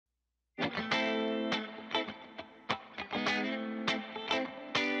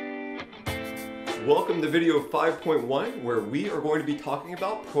Welcome to video 5.1, where we are going to be talking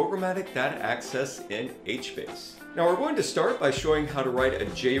about programmatic data access in HBase. Now we're going to start by showing how to write a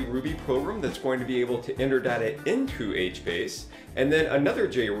JRuby program that's going to be able to enter data into HBase, and then another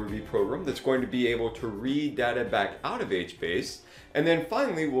JRuby program that's going to be able to read data back out of HBase. And then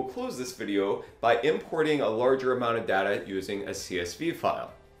finally, we'll close this video by importing a larger amount of data using a CSV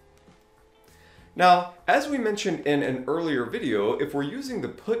file. Now, as we mentioned in an earlier video, if we're using the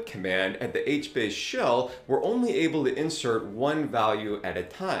put command at the HBase shell, we're only able to insert one value at a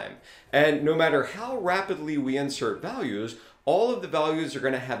time. And no matter how rapidly we insert values, all of the values are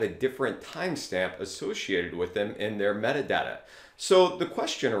going to have a different timestamp associated with them in their metadata. So the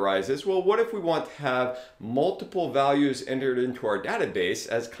question arises, well, what if we want to have multiple values entered into our database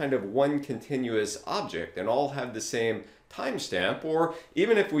as kind of one continuous object and all have the same timestamp, or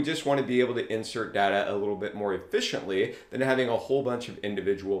even if we just want to be able to insert data a little bit more efficiently than having a whole bunch of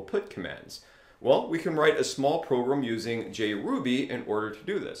individual put commands? Well, we can write a small program using JRuby in order to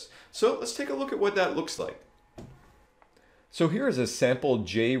do this. So let's take a look at what that looks like. So here is a sample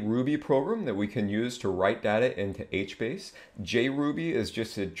JRuby program that we can use to write data into HBase. JRuby is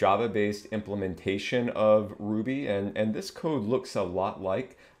just a Java-based implementation of Ruby, and this code looks a lot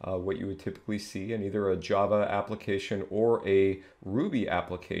like what you would typically see in either a Java application or a Ruby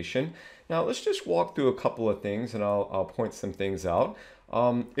application. Now let's just walk through a couple of things, and I'll point some things out.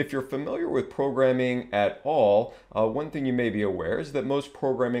 If you're familiar with programming at all, one thing you may be aware is that most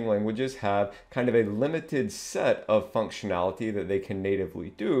programming languages have kind of a limited set of functionality that they can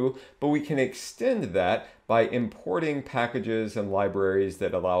natively do, but we can extend that by importing packages and libraries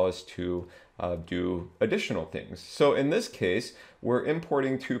that allow us to do additional things. So in this case, we're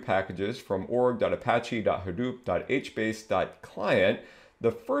importing two packages from org.apache.hadoop.hbase.client,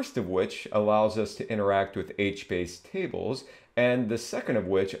 the first of which allows us to interact with HBase tables, and the second of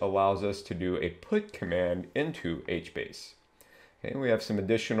which allows us to do a put command into HBase. Okay, we have some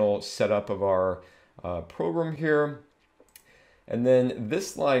additional setup of our program here. And then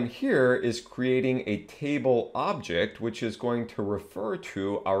this line here is creating a table object, which is going to refer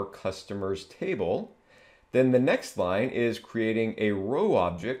to our customer's table. Then the next line is creating a row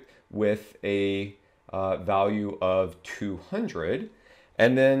object with a value of 200.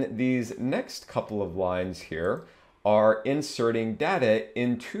 And then these next couple of lines here are inserting data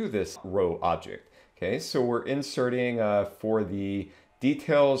into this row object. Okay, so we're inserting for the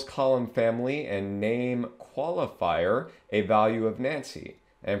details column family and name qualifier a value of Nancy.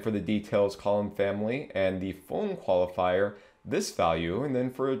 And for the details column family and the phone qualifier, this value, and then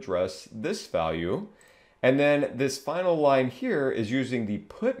for address, this value. And then this final line here is using the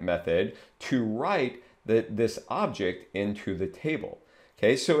put method to write this object into the table.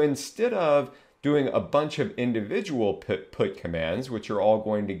 Okay, so instead of doing a bunch of individual put commands, which are all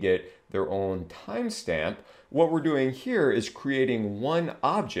going to get their own timestamp, what we're doing here is creating one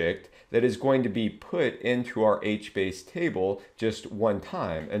object that is going to be put into our HBase table just one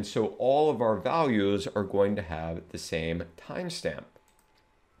time. And so all of our values are going to have the same timestamp.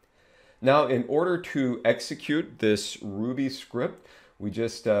 Now, in order to execute this Ruby script, we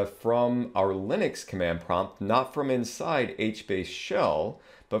just, from our Linux command prompt, not from inside HBase shell,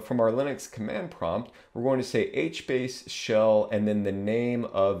 but from our Linux command prompt, we're going to say HBase shell and then the name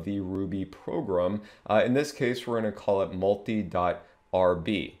of the Ruby program. In this case, we're going to call it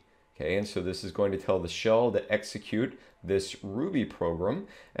multi.rb. Okay, and so this is going to tell the shell to execute this Ruby program.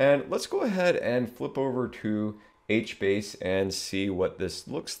 And let's go ahead and flip over to HBase and see what this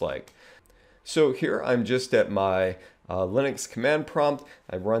looks like. So here I'm just at my Linux command prompt.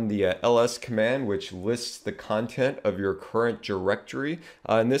 I run the ls command, which lists the content of your current directory.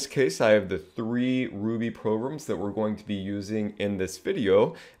 In this case, I have the 3 Ruby programs that we're going to be using in this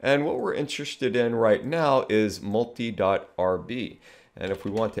video. And what we're interested in right now is multi.rb. And if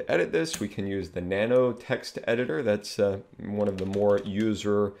we want to edit this, we can use the nano text editor. That's one of the more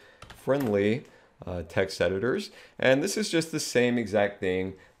user-friendly text editors. And this is just the same exact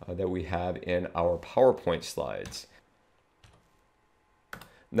thing that we have in our PowerPoint slides.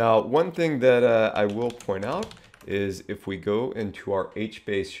 Now, one thing that I will point out is if we go into our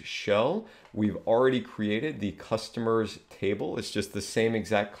HBase shell, we've already created the customers table. It's just the same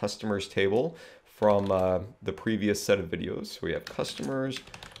exact customers table from the previous set of videos. So we have customers,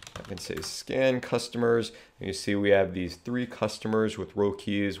 I can say scan customers, and you see we have these 3 customers with row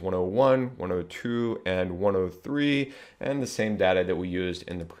keys 101, 102, and 103, and the same data that we used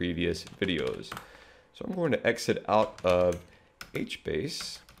in the previous videos. So I'm going to exit out of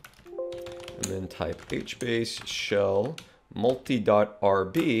HBase and then type HBase shell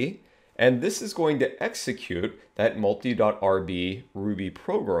multi.rb, And this is going to execute that multi.rb Ruby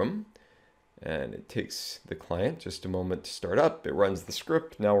program. And it takes the client just a moment to start up. It runs the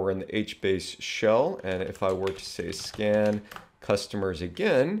script. Now we're in the HBase shell. And if I were to say scan customers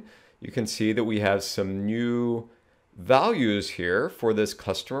again, you can see that we have some new values here for this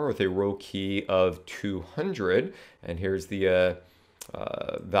customer with a row key of 200. And here's the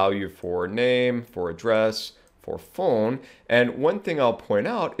value for name, for address, for phone. And one thing I'll point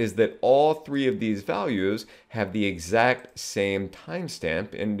out is that all three of these values have the exact same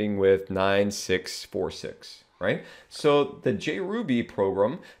timestamp ending with 9646, right? So the JRuby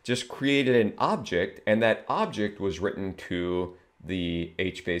program just created an object, and that object was written to the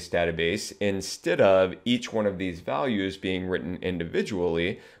HBase database instead of each one of these values being written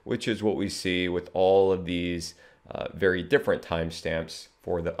individually, which is what we see with all of these very different timestamps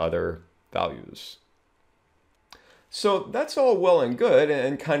for the other values. So that's all well and good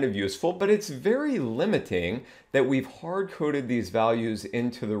and kind of useful, but it's very limiting that we've hard-coded these values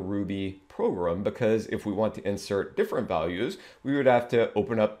into the Ruby program, because if we want to insert different values, we would have to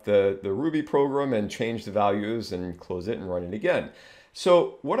open up the Ruby program and change the values and close it and run it again.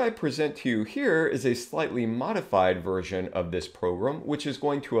 So what I present to you here is a slightly modified version of this program, which is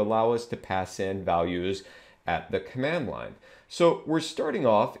going to allow us to pass in values at the command line. So we're starting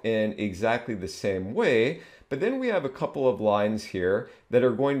off in exactly the same way, but then we have a couple of lines here that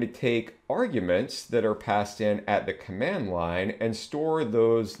are going to take arguments that are passed in at the command line and store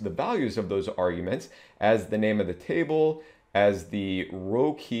the values of those arguments as the name of the table, as the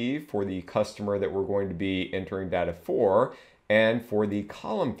row key for the customer that we're going to be entering data for, and for the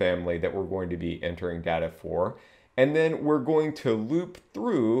column family that we're going to be entering data for. And then we're going to loop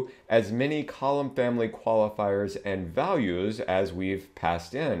through as many column family qualifiers and values as we've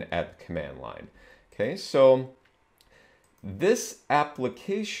passed in at the command line. Okay, so this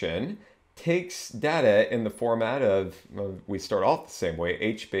application takes data in the format of, we start off the same way,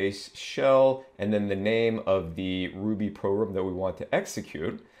 HBase shell, and then the name of the Ruby program that we want to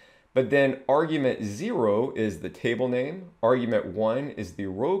execute. But then argument 0 is the table name, argument 1 is the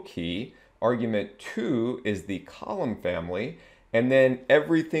row key, argument 2 is the column family, and then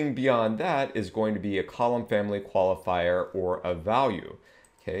everything beyond that is going to be a column family qualifier or a value.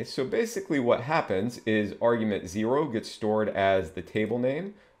 Okay, so basically what happens is argument 0 gets stored as the table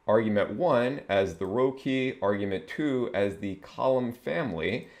name, argument 1 as the row key, argument 2 as the column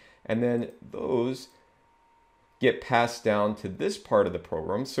family, and then those get passed down to this part of the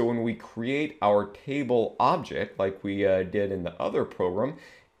program. So when we create our table object, like we did in the other program,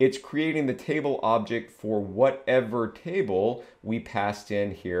 it's creating the table object for whatever table we passed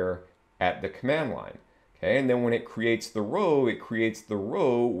in here at the command line. Okay, and then when it creates the row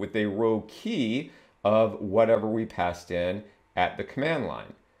with a row key of whatever we passed in at the command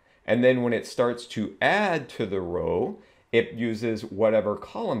line. And then when it starts to add to the row, it uses whatever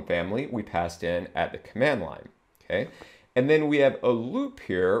column family we passed in at the command line. Okay, and then we have a loop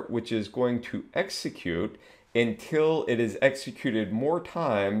here, which is going to execute until it is executed more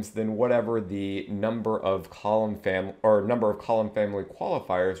times than whatever the number of column family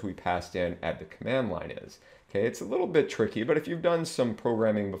qualifiers we passed in at the command line is. Okay, it's a little bit tricky, but if you've done some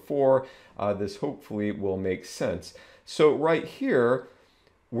programming before, this hopefully will make sense. So right here,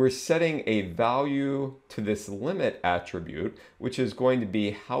 we're setting a value to this limit attribute, which is going to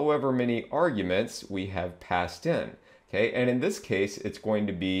be however many arguments we have passed in. Okay, and in this case, it's going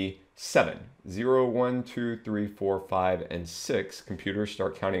to be 7. 0, 1, 2, 3, 4, 5, and 6. Computers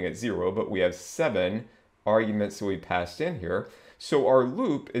start counting at 0, but we have 7 arguments that we passed in here. So our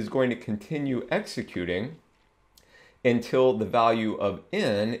loop is going to continue executing until the value of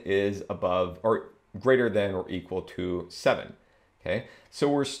n is above or greater than or equal to 7. Okay, so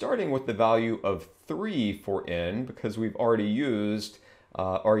we're starting with the value of 3 for n because we've already used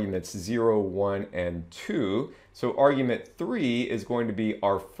arguments 0, 1, and 2. So argument 3 is going to be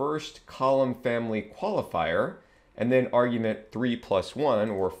our first column family qualifier, and then argument 3 plus 1,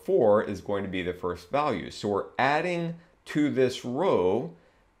 or 4, is going to be the first value. So we're adding to this row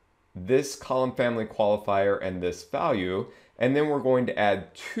this column family qualifier and this value, and then we're going to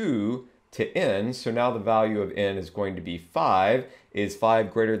add 2 to n. So now the value of n is going to be 5. Is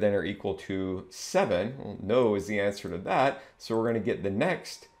 5 greater than or equal to 7? Well, no is the answer to that. So we're going to get the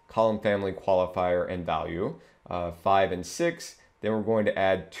next column family qualifier and value, 5 and 6. Then we're going to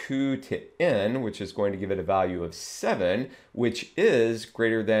add 2 to n, which is going to give it a value of 7, which is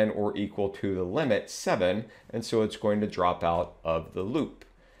greater than or equal to the limit 7. And so it's going to drop out of the loop.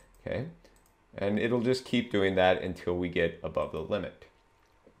 Okay, and it'll just keep doing that until we get above the limit.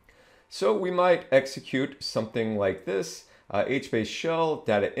 So we might execute something like this. HBase shell,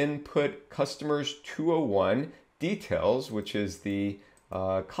 data input, customers 201, details, which is the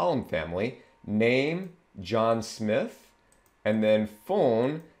column family, name, John Smith, and then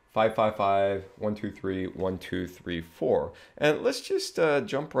phone, 555-123-1234. And let's just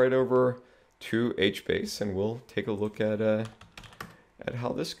jump right over to HBase and we'll take a look at how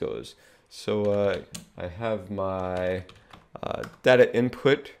this goes. So I have my data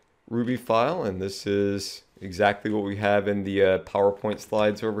input Ruby file, and this is exactly what we have in the PowerPoint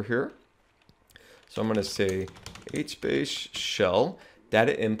slides over here. So I'm going to say HBase shell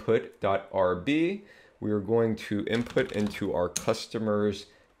data input.rb. We are going to input into our customers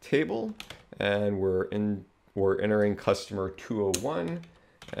table, and we're entering customer 201,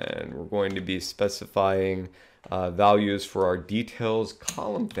 and we're going to be specifying values for our details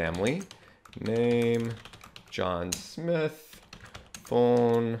column family, name, John Smith,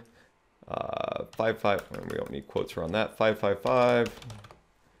 phone, 55, we don't need quotes around that, 555,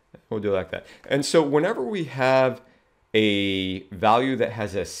 we'll do it like that. And so whenever we have a value that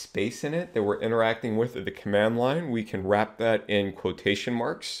has a space in it that we're interacting with at the command line, we can wrap that in quotation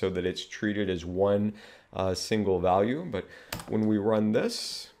marks so that it's treated as one single value. But when we run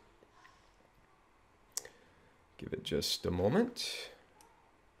this, give it just a moment.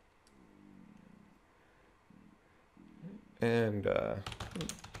 And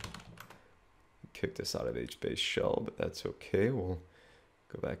kick this out of HBase shell, but that's okay. We'll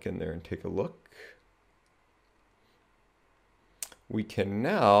go back in there and take a look. We can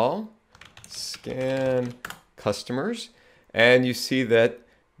now scan customers, and you see that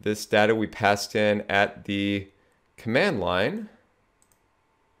this data we passed in at the command line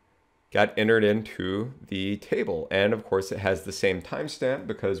got entered into the table. And of course it has the same timestamp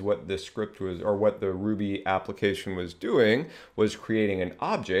because what the script was, or what the Ruby application was doing, was creating an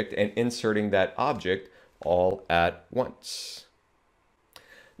object and inserting that object all at once.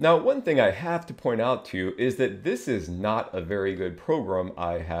 Now, one thing I have to point out to you is that this is not a very good program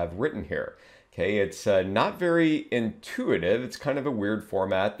I have written here. Okay, it's not very intuitive. It's kind of a weird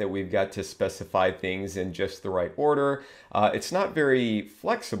format that we've got to specify things in just the right order. It's not very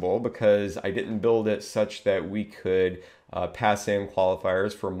flexible because I didn't build it such that we could pass in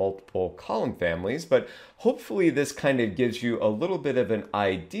qualifiers for multiple column families, but hopefully this kind of gives you a little bit of an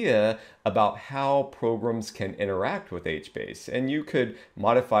idea about how programs can interact with HBase. And you could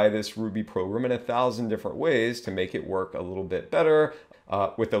modify this Ruby program in 1,000 different ways to make it work a little bit better,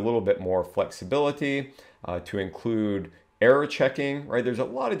 with a little bit more flexibility, to include error checking, right? There's a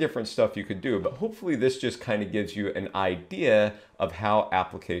lot of different stuff you could do, but hopefully this just kind of gives you an idea of how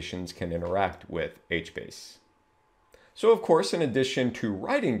applications can interact with HBase. So of course, in addition to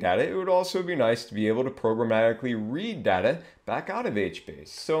writing data, it would also be nice to be able to programmatically read data back out of HBase.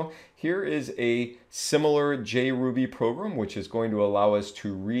 So here is a similar JRuby program, which is going to allow us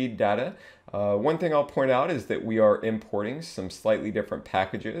to read data. One thing I'll point out is that we are importing some slightly different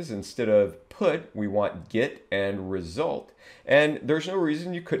packages. Instead of put, we want get and result. And there's no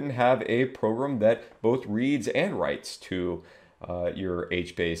reason you couldn't have a program that both reads and writes to your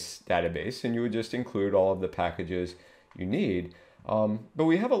HBase database, and you would just include all of the packages you need. But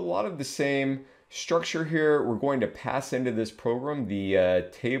we have a lot of the same structure here. We're going to pass into this program the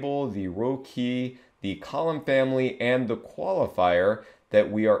table, the row key, the column family, and the qualifier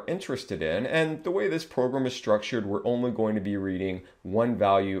that we are interested in. And the way this program is structured, we're only going to be reading one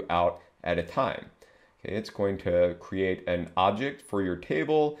value out at a time. Okay, it's going to create an object for your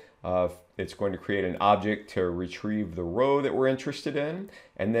table. It's going to create an object to retrieve the row that we're interested in,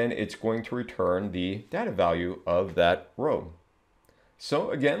 and then it's going to return the data value of that row.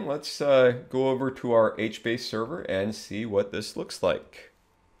 So again, let's go over to our HBase server and see what this looks like.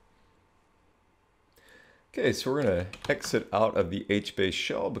 Okay, so we're going to exit out of the HBase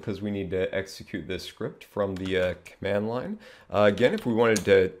shell because we need to execute this script from the command line. Again, if we wanted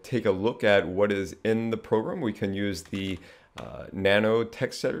to take a look at what is in the program, we can use the nano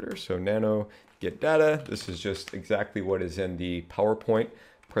text editor. So nano get data. This is just exactly what is in the PowerPoint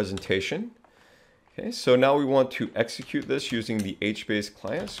presentation. Okay, so now we want to execute this using the HBase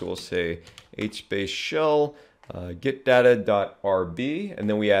client. So we'll say HBase shell getData.rb, and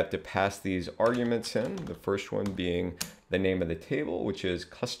then we have to pass these arguments in. The first one being the name of the table, which is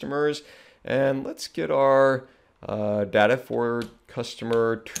customers. And let's get our data for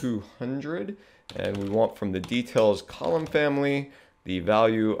customer 200. And we want from the details column family, the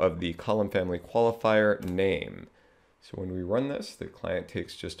value of the column family qualifier name. So when we run this, the client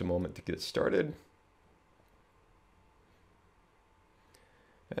takes just a moment to get started.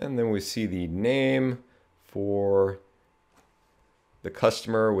 And then we see the name for the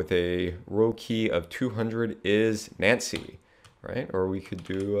customer with a row key of 200 is Nancy, right? Or we could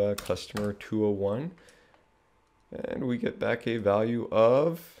do customer 201, and we get back a value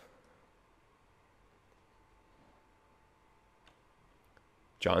of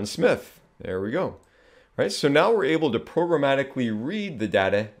John Smith. There we go. Right, so now we're able to programmatically read the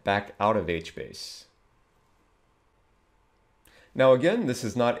data back out of HBase. Now again, this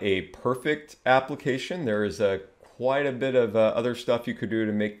is not a perfect application. There is quite a bit of other stuff you could do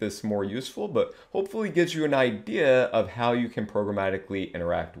to make this more useful, but hopefully gives you an idea of how you can programmatically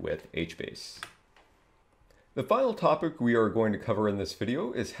interact with HBase. The final topic we are going to cover in this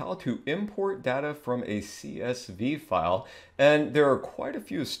video is how to import data from a CSV file. And there are quite a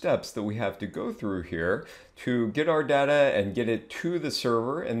few steps that we have to go through here to get our data and get it to the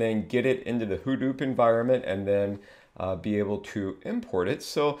server and then get it into the Hadoop environment and then be able to import it.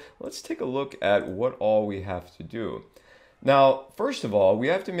 So let's take a look at what all we have to do. Now, first of all, we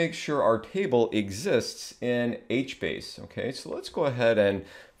have to make sure our table exists in HBase. Okay, so let's go ahead and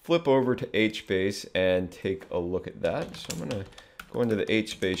flip over to HBase and take a look at that. So I'm going to go into the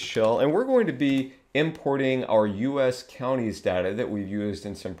HBase shell, and we're going to be importing our US counties data that we've used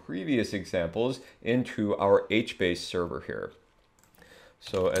in some previous examples into our HBase server here.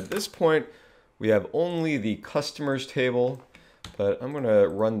 So at this point, we have only the customers table, but I'm going to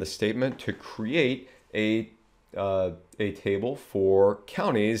run the statement to create a table for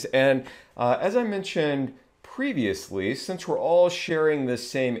counties. And as I mentioned previously, since we're all sharing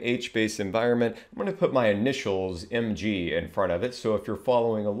this same HBase environment, I'm going to put my initials MG in front of it. So if you're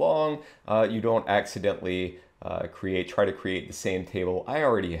following along, you don't accidentally try to create the same table I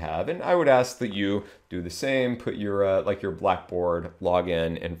already have. And I would ask that you do the same, put your like your Blackboard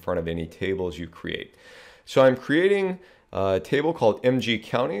login in front of any tables you create. So I'm creating a table called MG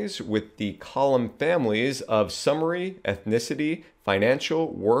Counties with the column families of summary, ethnicity,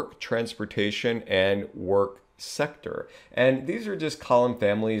 financial, work, transportation, and work sector. And these are just column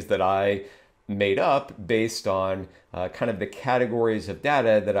families that I made up based on kind of the categories of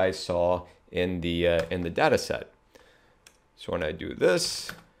data that I saw in the data set. So when I do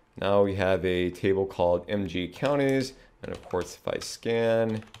this, now we have a table called MG Counties. And of course, if I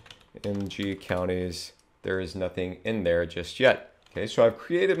scan MG Counties, there is nothing in there just yet. Okay, so I've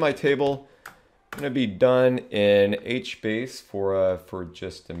created my table. I'm going to be done in HBase for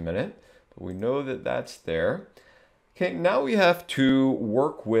just a minute, but we know that that's there. Okay, now we have to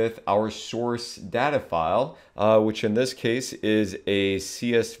work with our source data file, which in this case is a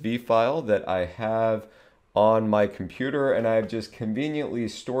CSV file that I have on my computer, and I've just conveniently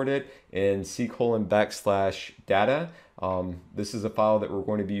stored it in :\data. This is a file that we're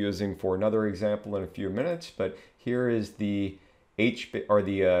going to be using for another example in a few minutes, but here is the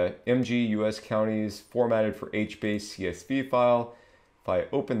MG US counties formatted for HBase CSV file. If I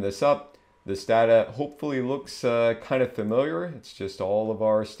open this up, this data hopefully looks kind of familiar. It's just all of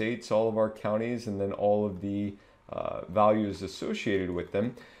our states, all of our counties, and then all of the values associated with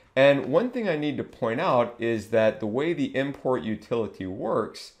them. And one thing I need to point out is that the way the import utility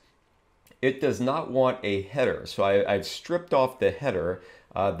works, it does not want a header. So I've stripped off the header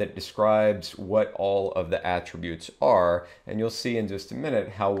that describes what all of the attributes are. And you'll see in just a minute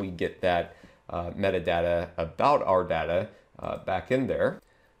how we get that metadata about our data back in there.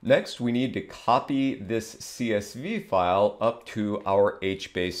 Next, we need to copy this CSV file up to our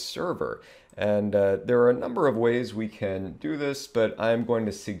HBase server. And there are a number of ways we can do this, but I'm going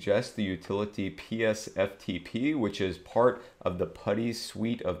to suggest the utility PSFTP, which is part of the PuTTY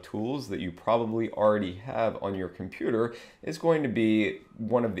suite of tools that you probably already have on your computer, is going to be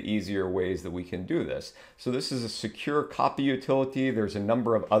one of the easier ways that we can do this. So this is a secure copy utility. There's a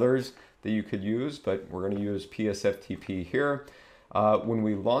number of others that you could use, but we're going to use PSFTP here. When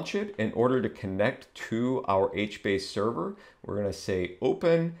we launch it, in order to connect to our HBase server, we're going to say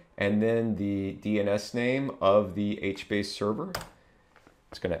open and then the DNS name of the HBase server.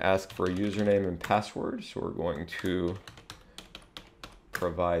 It's going to ask for a username and password, so we're going to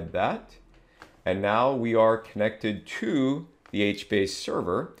provide that. And now we are connected to the HBase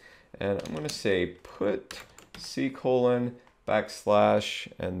server. And I'm going to say put :/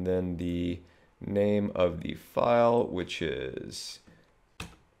 and then the name of the file, which is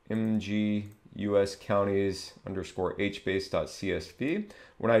MG US counties _HBase.csv.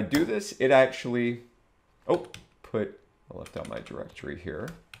 When I do this, it actually, I left out my directory here,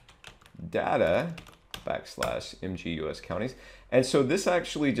 data /MG US counties. And so this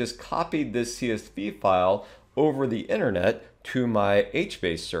actually just copied this CSV file over the internet to my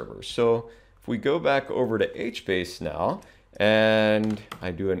HBase server. So if we go back over to HBase now and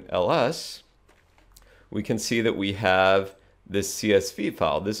I do an ls, we can see that we have this CSV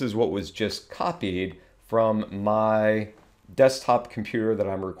file. This is what was just copied from my desktop computer that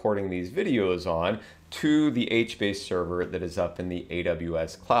I'm recording these videos on to the HBase server that is up in the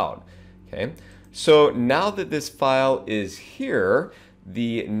AWS cloud. Okay, so now that this file is here,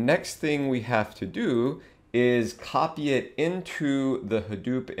 the next thing we have to do is copy it into the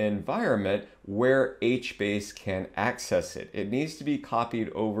Hadoop environment where HBase can access it. It needs to be copied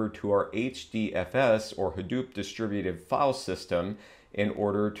over to our HDFS or Hadoop Distributed File System in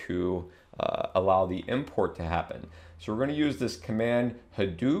order to allow the import to happen. So we're going to use this command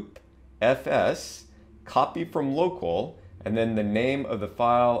Hadoop fs copy from local, and then the name of the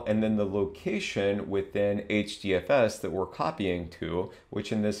file, and then the location within HDFS that we're copying to,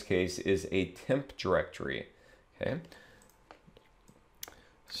 which in this case is a temp directory. Okay.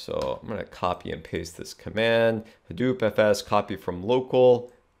 So I'm going to copy and paste this command, Hadoop fs copy from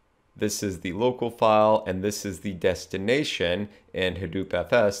local. This is the local file, and this is the destination in Hadoop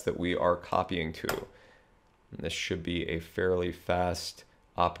fs that we are copying to. And this should be a fairly fast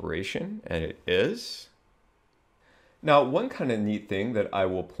operation, and it is. Now, one kind of neat thing that I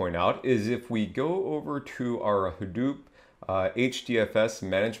will point out is if we go over to our Hadoop HDFS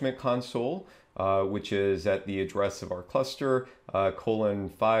management console, which is at the address of our cluster,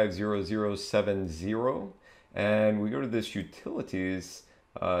 :50070, and we go to this utilities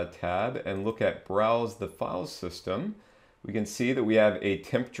tab and look at browse the file system, we can see that we have a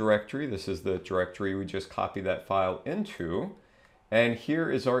temp directory. This is the directory we just copied that file into. And here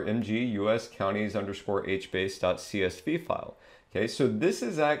is our mg US counties _ HBase.csv file. Okay, so this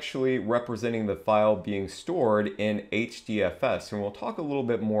is actually representing the file being stored in HDFS, and we'll talk a little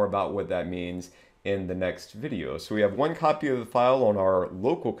bit more about what that means in the next video. So we have one copy of the file on our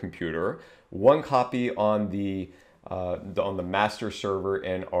local computer, one copy on the master server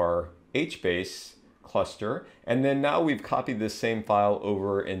in our HBase cluster, and then now we've copied this same file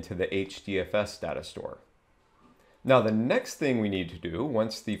over into the HDFS data store. Now the next thing we need to do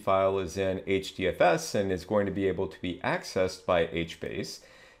once the file is in HDFS and is going to be able to be accessed by HBase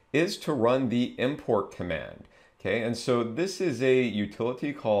is to run the import command. Okay, and so this is a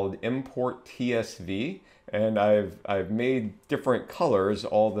utility called import TSV, and I've made different colors,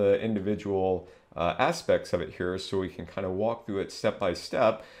 all the individual aspects of it here, so we can kind of walk through it step by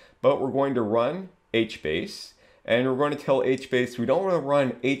step. But we're going to run HBase. And we're going to tell HBase we don't want to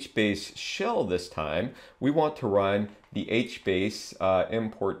run HBase shell this time. We want to run the HBase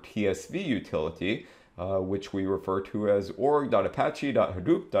import TSV utility, which we refer to as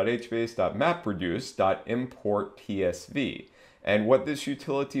org.apache.hadoop.hbase.mapreduce.import_tsv. And what this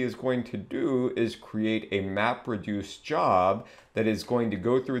utility is going to do is create a MapReduce job that is going to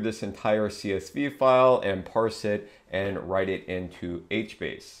go through this entire CSV file and parse it and write it into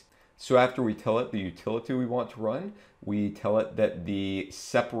HBase. So after we tell it the utility we want to run, we tell it that the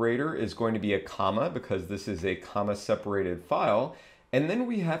separator is going to be a comma because this is a comma separated file. And then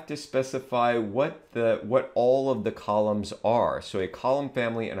we have to specify what all of the columns are. So a column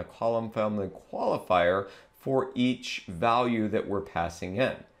family and a column family qualifier for each value that we're passing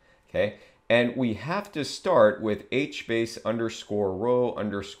in. Okay. And we have to start with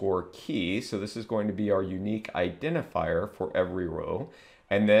HBase_row_key. So this is going to be our unique identifier for every row.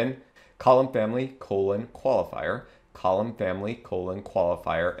 And then column family :qualifier, column family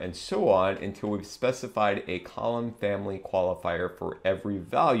 :qualifier, and so on until we've specified a column family qualifier for every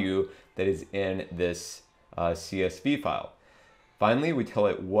value that is in this CSV file. Finally, we tell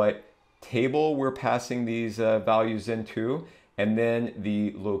it what table we're passing these values into, and then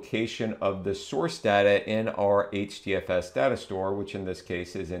the location of the source data in our HDFS data store, which in this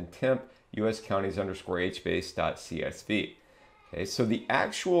case is in temp US counties _ HBase.csv. Okay, so the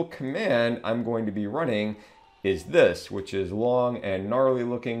actual command I'm going to be running is this, which is long and gnarly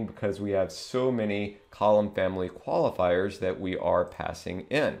looking because we have so many column family qualifiers that we are passing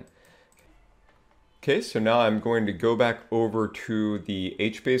in. Okay, so now I'm going to go back over to the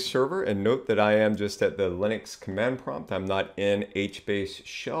HBase server, and note that I am just at the Linux command prompt. I'm not in HBase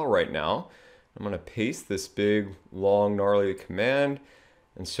shell right now. I'm going to paste this big, long, gnarly command.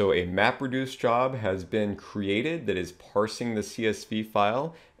 And so a MapReduce job has been created that is parsing the CSV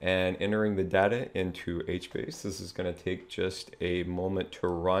file and entering the data into HBase. This is going to take just a moment to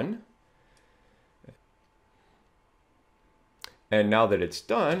run. And now that it's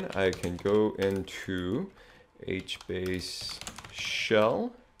done, I can go into HBase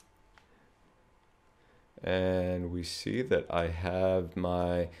shell. And we see that I have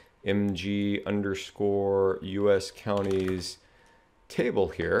my mg_US counties table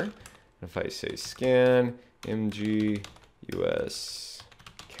here. If I say scan mg US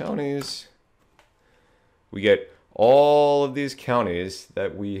counties, we get all of these counties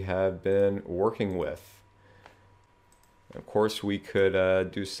that we have been working with. Of course, we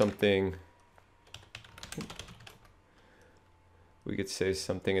could do something. We could say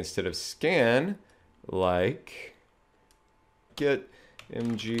something instead of scan, like get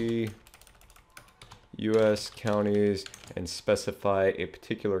MG US counties and specify a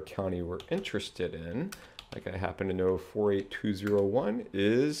particular county we're interested in. Like I happen to know 48201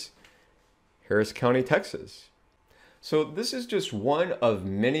 is Harris County, Texas. So this is just one of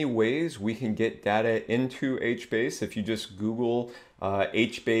many ways we can get data into HBase. If you just Google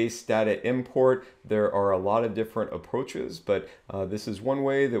HBase data import, there are a lot of different approaches, but this is one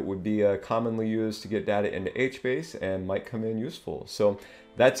way that would be commonly used to get data into HBase and might come in useful. So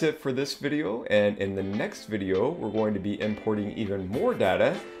that's it for this video, and in the next video, we're going to be importing even more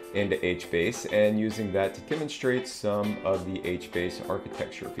data into HBase and using that to demonstrate some of the HBase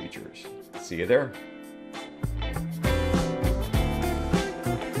architecture features. See you there.